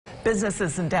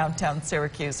Businesses in downtown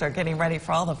Syracuse are getting ready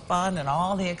for all the fun and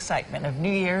all the excitement of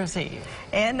New Year's Eve.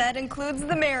 And that includes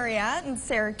the Marriott in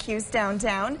Syracuse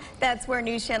Downtown. That's where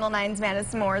News Channel 9's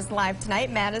Madison Moore is live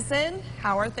tonight. Madison,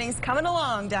 how are things coming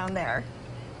along down there?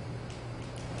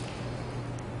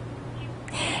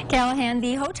 Callahan,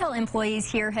 the hotel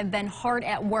employees here have been hard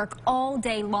at work all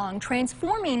day long,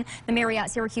 transforming the Marriott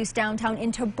Syracuse Downtown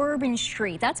into Bourbon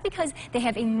Street. That's because they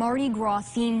have a Mardi Gras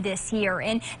theme this year,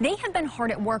 and they have been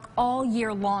hard at work all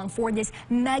year long for this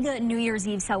mega New Year's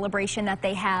Eve celebration that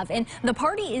they have. And the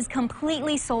party is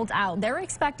completely sold out. They're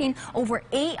expecting over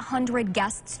 800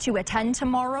 guests to attend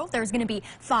tomorrow. There's going to be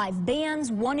 5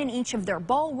 bands, 1 in each of their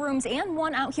ballrooms and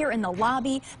 1 out here in the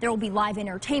lobby. There will be live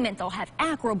entertainment. They'll have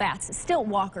acrobats, stilt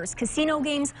walkers, casino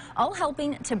games, all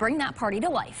helping to bring that party to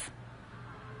life.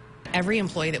 Every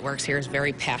employee that works here is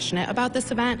very passionate about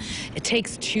this event. It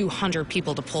takes 200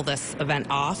 people to pull this event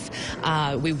off.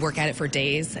 We work at it for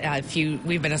days.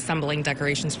 We've been assembling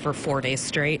decorations for 4 days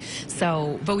straight.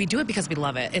 But we do it because we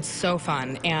love it. It's so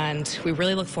fun, and we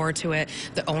really look forward to it.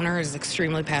 The owner is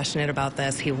extremely passionate about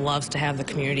this. He loves to have the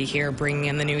community here bringing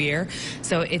in the new year.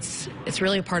 So it's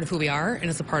really a part of who we are,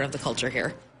 and it's a part of the culture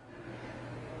here.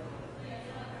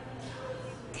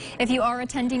 If you are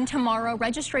attending tomorrow,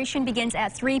 registration begins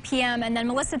at 3 p.m. and then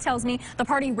Melissa tells me the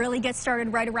party really gets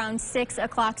started right around 6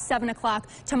 o'clock, 7 o'clock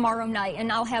tomorrow night.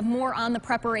 And I'll have more on the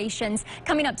preparations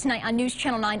coming up tonight on News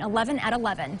Channel 9, 11 at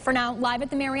 11. For now, live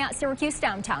at the Marriott Syracuse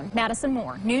Downtown, Madison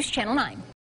Moore, News Channel 9.